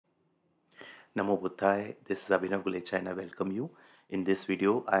Namo Buddhaya, this is Abhinav Gulecha and I welcome you. In this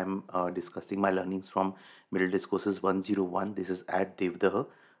video, I am discussing my learnings from Middle Discourses 101. This is at Devdaha,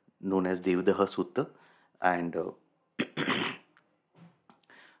 known as Devdaha Sutta, and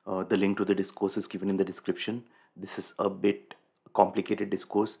the link to the discourse is given in the description. This is a bit complicated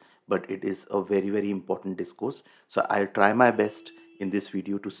discourse, but it is a very important discourse. So I'll try my best in this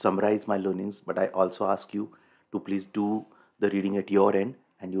video to summarize my learnings, but I also ask you to please do the reading at your end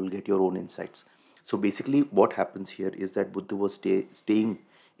and you will get your own insights. So basically what happens here is that Buddha was staying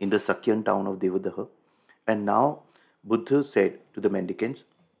in the Sakyan town of Devadaha, and now Buddha said to the mendicants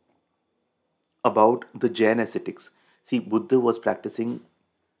about the Jain ascetics. See, Buddha was practicing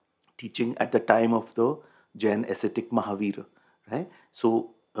teaching at the time of the Jain ascetic Mahavira, right?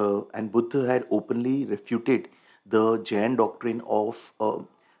 So, and Buddha had openly refuted the Jain doctrine of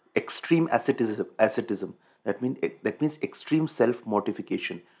extreme asceticism. That means extreme self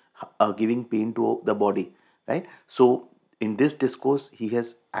mortification, giving pain to the body, right? So, in this discourse, he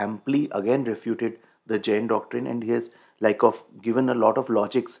has amply again refuted the Jain doctrine, and he has given a lot of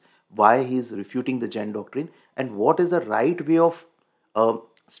logics why he is refuting the Jain doctrine and what is the right way of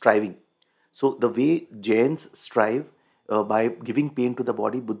striving. So the way Jains strive by giving pain to the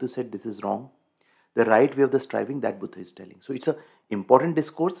body, Buddha said this is wrong. The right way of the striving, that Buddha is telling. So it's a important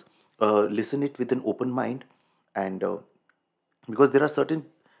discourse. Listen it with an open mind, and because there are certain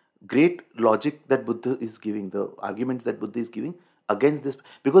great logic that Buddha is giving, the arguments that Buddha is giving against this,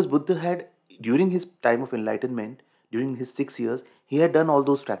 because Buddha had, during his time of enlightenment, during his 6 years, he had done all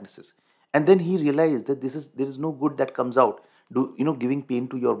those practices, and then he realized that there is no good that comes out, giving pain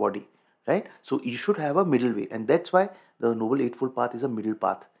to your body, right? So you should have a middle way, and that's why the Noble Eightfold Path is a middle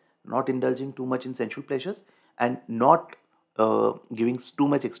path, not indulging too much in sensual pleasures and not giving too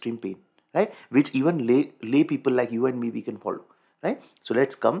much extreme pain, right? Which even lay people like you and me, we can follow, right? So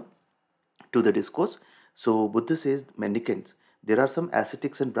let's come to the discourse. So Buddha says, mendicants, there are some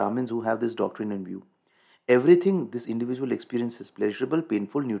ascetics and Brahmins who have this doctrine in view. Everything this individual experiences, pleasurable,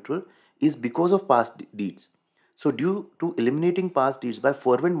 painful, neutral, is because of past deeds. So due to eliminating past deeds by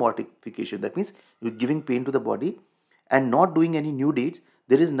fervent mortification, that means you're giving pain to the body and not doing any new deeds,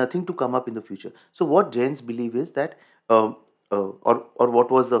 there is nothing to come up in the future. So what Jains believe is that, or what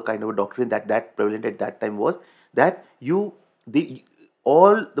was the kind of a doctrine that prevalent at that time was that the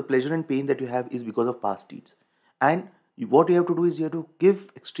all the pleasure and pain that you have is because of past deeds, and what you have to do is you have to give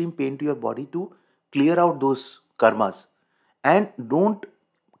extreme pain to your body to clear out those karmas, and don't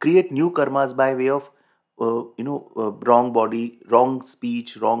create new karmas by way of wrong body, wrong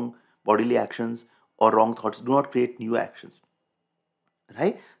speech, wrong bodily actions, or wrong thoughts. Do not create new actions,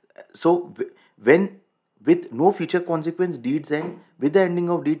 right? So when with no future consequence deeds end, with the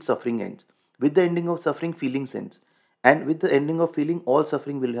ending of deeds suffering ends, with the ending of suffering feelings ends, and with the ending of feeling all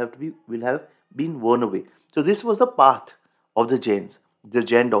suffering will have been worn away. So this was the path of the Jains, the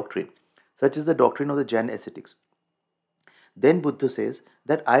Jain doctrine. Such is the doctrine of the Jain ascetics. Then Buddha says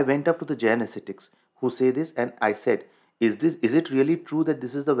that I went up to the Jain ascetics who say this, and I said, is it really true that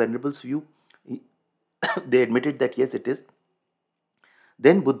this is the Venerable's view? They admitted that yes, it is.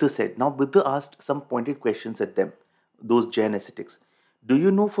 Then Buddha said, now Buddha asked some pointed questions at them, those Jain ascetics. Do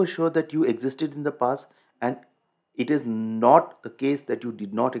you know for sure that you existed in the past and it is not the case that you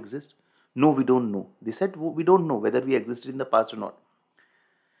did not exist? No, we don't know. They said, we don't know whether we existed in the past or not.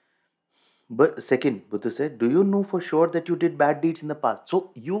 But second, Buddha said, do you know for sure that you did bad deeds in the past? So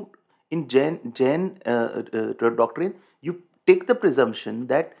you, in Jain doctrine, you take the presumption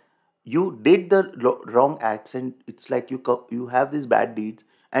that you did the wrong acts, and it's like you have these bad deeds,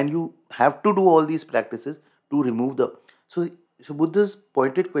 and you have to do all these practices to remove the. So Buddha's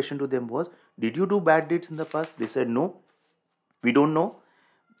pointed question to them was, did you do bad deeds in the past? They said no, we don't know.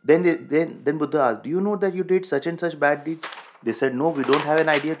 Then Buddha asked, do you know that you did such and such bad deeds? They said no, we don't have an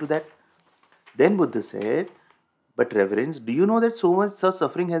idea to that. Then Buddha said, but reverence, do you know that so much such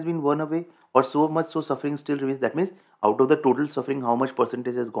suffering has been worn away, or so much so suffering still remains? That means out of the total suffering, how much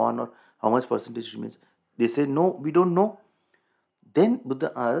percentage has gone, or how much percentage remains? They said, no, we don't know. Then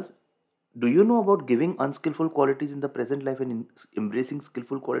Buddha asked, do you know about giving unskillful qualities in the present life and embracing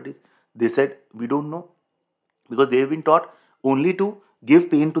skillful qualities? They said, we don't know, because they have been taught only to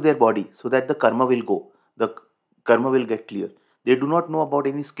give pain to their body so that the karma will go, the karma will get clear. They do not know about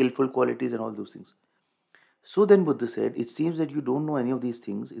any skillful qualities and all those things. So then Buddha said, it seems that you don't know any of these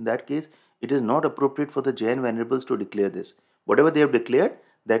things. In that case, it is not appropriate for the Jain venerables to declare this. Whatever they have declared,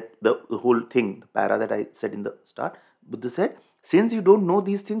 that the whole thing, the para that I said in the start, Buddha said, since you don't know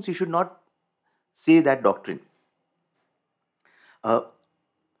these things, you should not say that doctrine.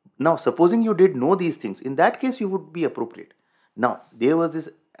 Now, supposing you did know these things, in that case, you would be appropriate. Now, there was this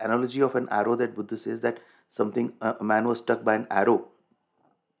analogy of an arrow that Buddha says that something, a man was struck by an arrow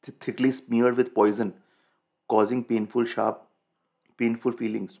thickly smeared with poison, causing painful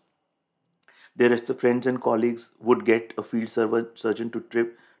feelings. Their friends and colleagues would get a field surgeon to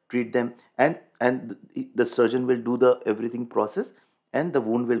treat them, and the surgeon will do the everything process, and the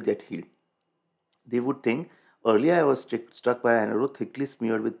wound will get healed. They would think, earlier I was struck by an arrow thickly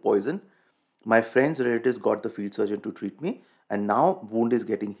smeared with poison. My friends, relatives got the field surgeon to treat me, and now wound is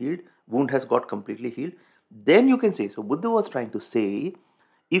getting healed. Wound has got completely healed. Then you can say, so Buddha was trying to say,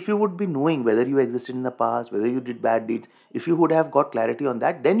 if you would be knowing whether you existed in the past, whether you did bad deeds, if you would have got clarity on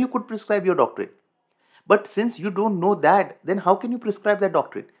that, then you could prescribe your doctrine. But since you don't know that, then how can you prescribe that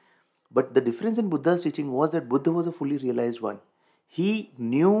doctrine? But the difference in Buddha's teaching was that Buddha was a fully realized one. He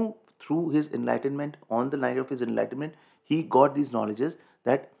knew through his enlightenment, on the night of his enlightenment, he got these knowledges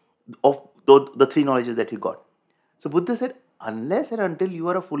that of the three knowledges that he got. So Buddha said, unless and until you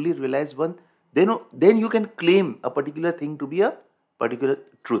are a fully realized one, then you can claim a particular thing to be a particular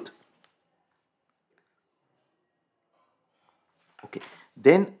truth. Okay.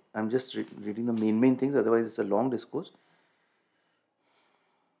 Then I'm just reading the main things, otherwise it's a long discourse.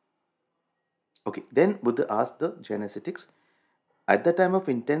 Okay, then Buddha asked the Jain ascetics, at the time of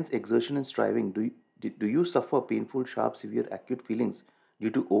intense exertion and striving, do you suffer painful, sharp, severe, acute feelings due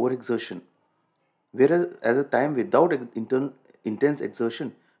to overexertion? Whereas at a time without intense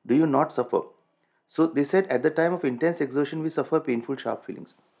exertion, do you not suffer? So they said, at the time of intense exertion, we suffer painful, sharp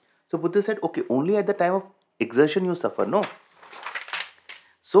feelings. So Buddha said, okay, only at the time of exertion you suffer. No.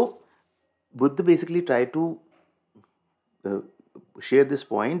 So Buddha basically tried to share this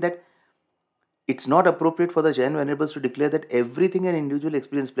point that it's not appropriate for the Jain venerables to declare that everything an individual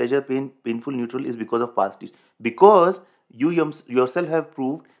experience, pleasure, pain, painful, neutral, is because of past deeds. Because you yourself have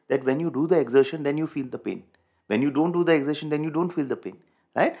proved that when you do the exertion, then you feel the pain. When you don't do the exertion, then you don't feel the pain.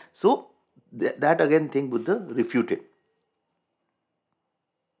 Right? So that again thing Buddha refuted.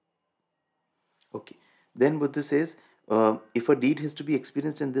 Okay. Then Buddha says, if a deed has to be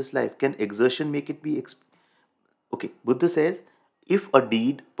experienced in this life, can exertion make it be okay. Buddha says, if a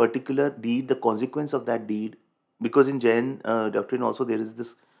deed, particular deed, the consequence of that deed, because in Jain doctrine also there is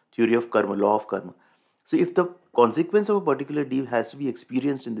this theory of karma, law of karma. So if the consequence of a particular deed has to be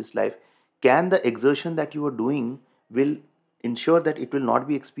experienced in this life, can the exertion that you are doing will ensure that it will not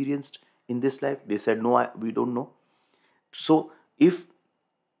be experienced in this life? They said, no, we don't know. So if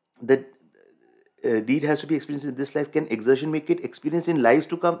the deed has to be experienced in this life, can exertion make it experienced in lives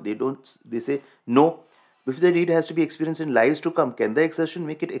to come? They say no. If the deed has to be experienced in lives to come, can the exertion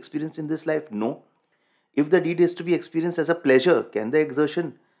make it experienced in this life? No. If the deed is to be experienced as a pleasure, can the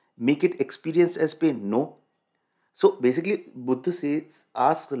exertion make it experienced as pain? No. So basically Buddha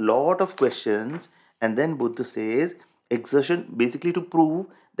asks a lot of questions, and then Buddha says exertion, basically to prove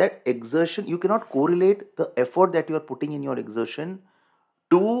that exertion, you cannot correlate the effort that you are putting in your exertion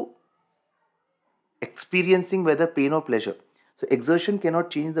to experiencing whether pain or pleasure. So exertion cannot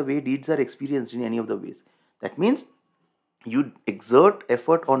change the way deeds are experienced in any of the ways. That means you exert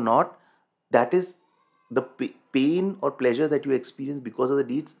effort or not, that is the pain or pleasure that you experience because of the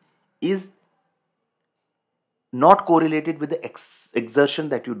deeds is not correlated with the exertion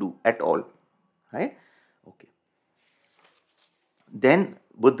that you do at all. Right? Okay. Then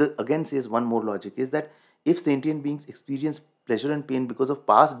Buddha again says one more logic is that if sentient beings experience pleasure and pain because of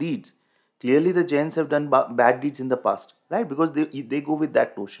past deeds, clearly the Jains have done bad deeds in the past, right? Because they go with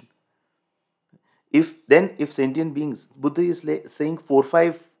that notion. If sentient beings, Buddha is saying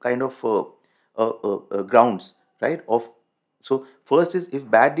 4-5 kind of grounds, right? So first is, if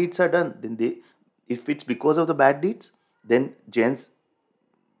bad deeds are done, then if it's because of the bad deeds, then Jains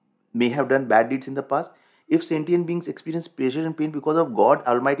may have done bad deeds in the past. If sentient beings experience pleasure and pain because of God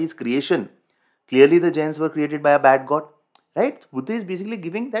Almighty's creation, clearly the Jains were created by a bad God, right? Buddha is basically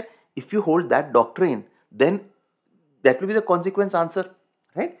giving that if you hold that doctrine, then that will be the consequence answer,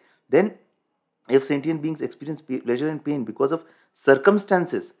 right? Then if sentient beings experience pleasure and pain because of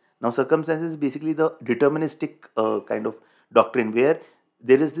circumstances, now circumstances is basically the deterministic kind of doctrine where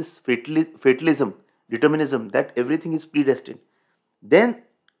there is this fatalism, determinism, that everything is predestined, then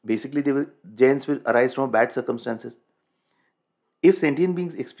basically Jains will arise from bad circumstances. If sentient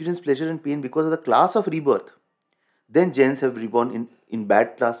beings experience pleasure and pain because of the class of rebirth, then Jains have reborn in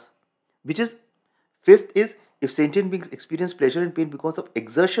bad class. Which is, fifth is, if sentient beings experience pleasure and pain because of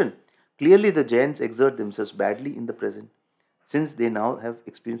exertion, clearly the Jains exert themselves badly in the present, since they now have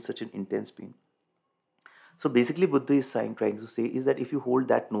experienced such an intense pain. So basically Buddha is trying to say is that if you hold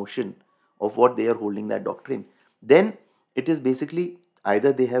that notion of what they are holding, that doctrine, then it is basically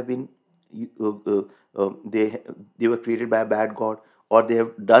either they have been they were created by a bad god, or they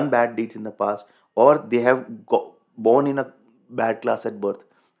have done bad deeds in the past, or they have born in a bad class at birth,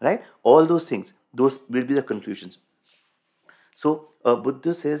 right? All those things, those will be the conclusions. So,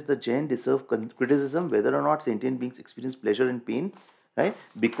 Buddha says the Jain deserve criticism whether or not sentient beings experience pleasure and pain, right?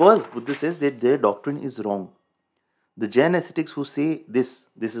 Because Buddha says that their doctrine is wrong. The Jain ascetics who say this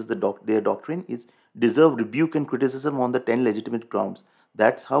is their doctrine is deserve rebuke and criticism on the 10 legitimate grounds.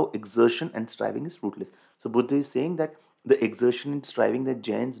 That's how exertion and striving is fruitless. So Buddha is saying that the exertion and striving that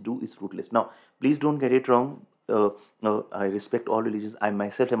Jains do is fruitless. Now, please don't get it wrong. I respect all religions. I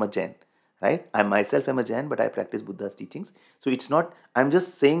myself am a Jain, right? I myself am a Jain, but I practice Buddha's teachings. So it's not. I'm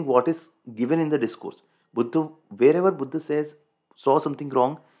just saying what is given in the discourse. Buddha, wherever Buddha says saw something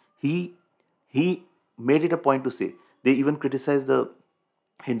wrong, he made it a point to say. They even criticize the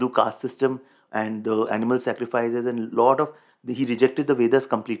Hindu caste system and the animal sacrifices and lot of he rejected the Vedas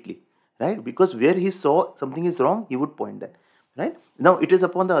completely, right? Because where he saw something is wrong, he would point that, right? Now it is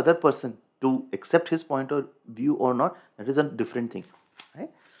upon the other person to accept his point of view or not. That is a different thing,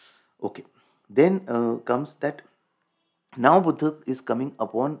 right? Okay. Then comes that now Buddha is coming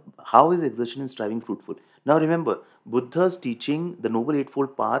upon how is exertion and striving fruitful. Now remember, Buddha's teaching the Noble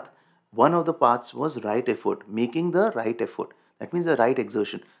Eightfold Path, one of the paths was right effort, making the right effort. That means the right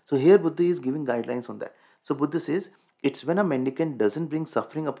exertion. So here Buddha is giving guidelines on that. So Buddha says, it's when a mendicant doesn't bring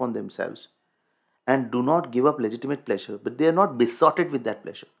suffering upon themselves and do not give up legitimate pleasure, but they are not besotted with that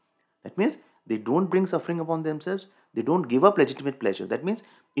pleasure. That means they don't bring suffering upon themselves, they don't give up legitimate pleasure. That means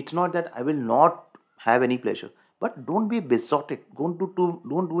it's not that I will not have any pleasure, but don't be besotted. Don't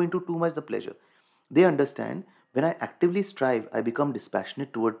do into too much the pleasure. They understand when I actively strive, I become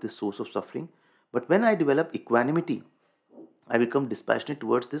dispassionate toward this source of suffering. But when I develop equanimity, I become dispassionate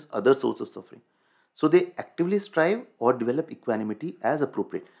towards this other source of suffering. So they actively strive or develop equanimity as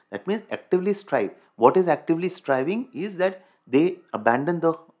appropriate. That means actively strive. What is actively striving is that they abandon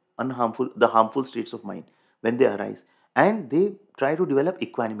the harmful states of mind when they arise, and they try to develop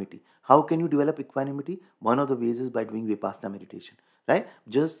equanimity. How can you develop equanimity? One of the ways is by doing vipassana meditation, right?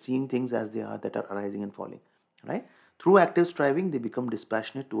 Just seeing things as they are that are arising and falling, right? Through active striving, they become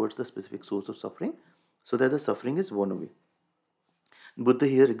dispassionate towards the specific source of suffering so that the suffering is worn away. Buddha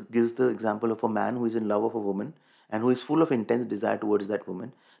here gives the example of a man who is in love of a woman and who is full of intense desire towards that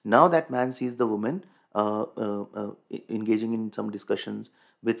woman. Now that man sees the woman engaging in some discussions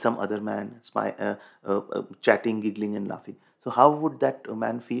with some other man, chatting, giggling, and laughing. So how would that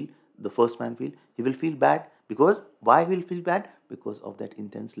man feel? The first man feel? He will feel bad because why will feel bad? Because of that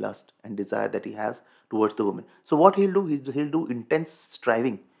intense lust and desire that he has towards the woman. So what he'll do? He'll do intense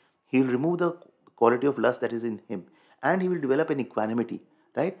striving. He'll remove the quality of lust that is in him, and he will develop an equanimity,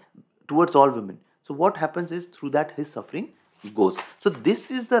 right, towards all women. So what happens is through that his suffering goes. So this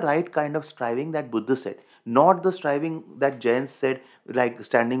is the right kind of striving that Buddha said, not the striving that Jains said, like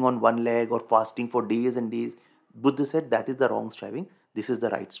standing on one leg or fasting for days and days. Buddha said that is the wrong striving. This is the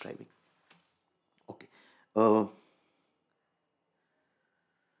right striving. Okay. Fine.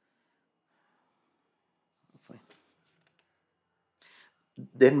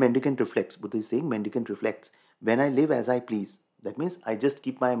 Then mendicant reflects. Buddha is saying mendicant reflects. When I live as I please, that means I just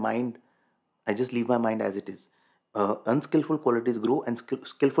keep my mind, I just leave my mind as it is. Unskillful qualities grow and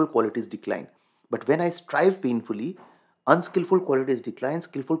skillful qualities decline. But when I strive painfully, unskillful qualities decline,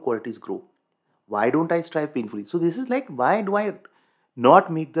 skillful qualities grow. Why don't I strive painfully? So this is like, why do I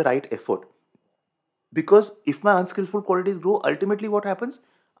not make the right effort? Because if my unskillful qualities grow, ultimately what happens?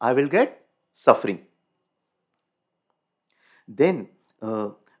 I will get suffering. Then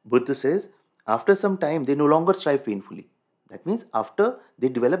Buddha says, after some time, they no longer strive painfully. That means after they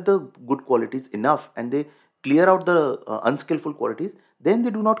develop the good qualities enough and they clear out the unskillful qualities, then they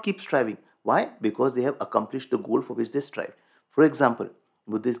do not keep striving. Why? Because they have accomplished the goal for which they strive. For example,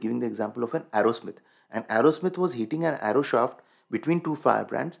 Buddha is giving the example of an arrowsmith. An arrowsmith was heating an arrow shaft between two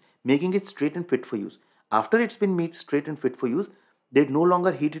firebrands, making it straight and fit for use. After it's been made straight and fit for use, they no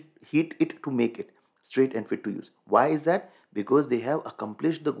longer heat it to make it straight and fit to use. Why is that? Because they have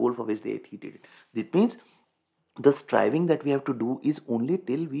accomplished the goal for which they had heated it. It means the striving that we have to do is only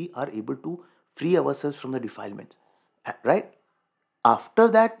till we are able to free ourselves from the defilements, right? After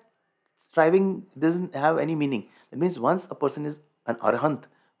that, striving doesn't have any meaning. That means once a person is an arahant,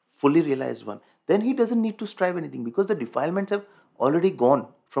 fully realized one, then he doesn't need to strive anything because the defilements have already gone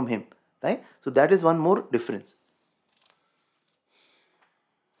from him, right? So that is one more difference.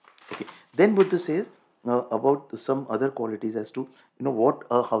 Okay. Then Buddha says about some other qualities as to what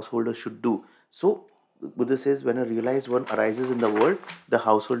a householder should do. So Buddha says when a realized one arises in the world, the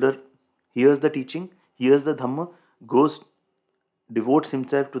householder hears the teaching, hears the dhamma, devotes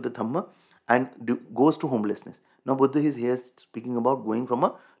himself to the dhamma, and goes to homelessness. Now Buddha is here speaking about going from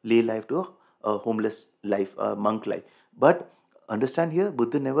a lay life to a homeless life, a monk life. But understand here,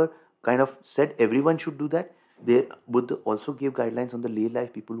 Buddha never kind of said everyone should do that. There, Buddha also gave guidelines on the lay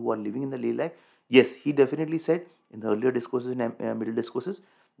life, people who are living in the lay life. Yes, he definitely said in the earlier discourses, in middle discourses,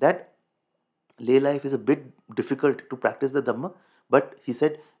 that lay life is a bit difficult to practice the Dhamma. But he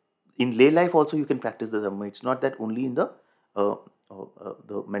said in lay life also you can practice the Dhamma. It's not that only in the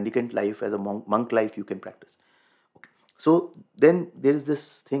mendicant life, as a monk life, you can practice. Okay. So then there is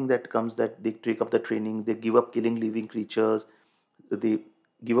this thing that comes, that they take up the training, they give up killing living creatures, they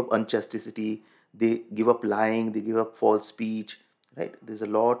give up unchastity, they give up lying, they give up false speech, right? There's a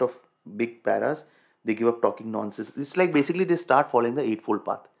lot of big paras. They give up talking nonsense. It's like basically they start following the eightfold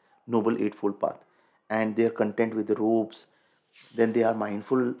path, noble eightfold path, and they're content with the robes. Then they are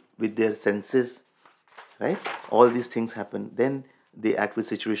mindful with their senses, right? All these things happen. Then they act with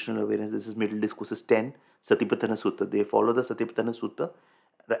situational awareness. This is middle discourses 10, Satipatthana Sutta. They follow the Satipatthana Sutta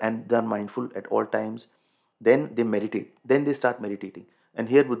and they are mindful at all times. Then they meditate. Then they start meditating. And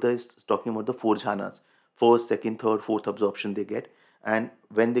here Buddha is talking about the four jhanas: first, second, third, fourth absorption they get. And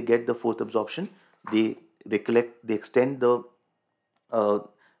when they get the fourth absorption, they recollect, they extend uh,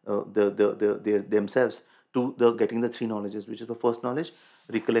 themselves to the getting the three knowledges, which is the first knowledge,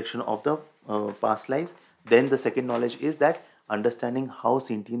 recollection of the past lives. Then the second knowledge is that understanding how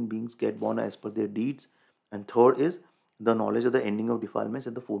sentient beings get born as per their deeds. And third is the knowledge of the ending of defilements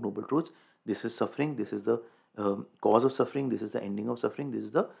and the four noble truths. This is suffering, this is the cause of suffering, this is the ending of suffering, this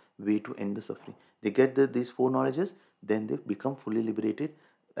is the way to end the suffering. They get these four knowledges, then they become fully liberated,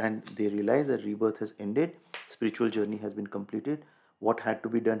 and they realize that rebirth has ended, spiritual journey has been completed, what had to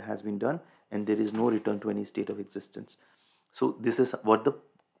be done has been done, and there is no return to any state of existence. So this is what the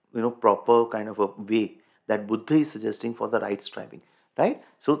proper kind of a way that Buddha is suggesting for the right striving, right?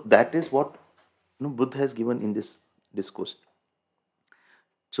 So that is what Buddha has given in this discourse.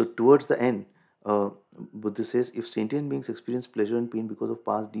 So towards the end, Buddha says, if sentient beings experience pleasure and pain because of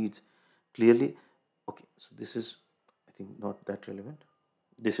past deeds, clearly, okay, so this is, I think, not that relevant.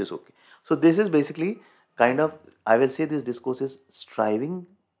 This is okay. So this is basically kind of, I will say this discourse is striving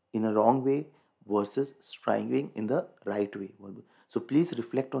in a wrong way versus striving in the right way. So please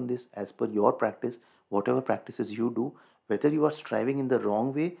reflect on this as per your practice, whatever practices you do, whether you are striving in the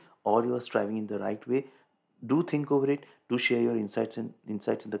wrong way or you are striving in the right way. Do think over it. Do share your insights in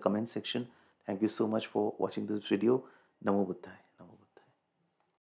the comment section. Thank you so much for watching this video. Namo Buddhaya.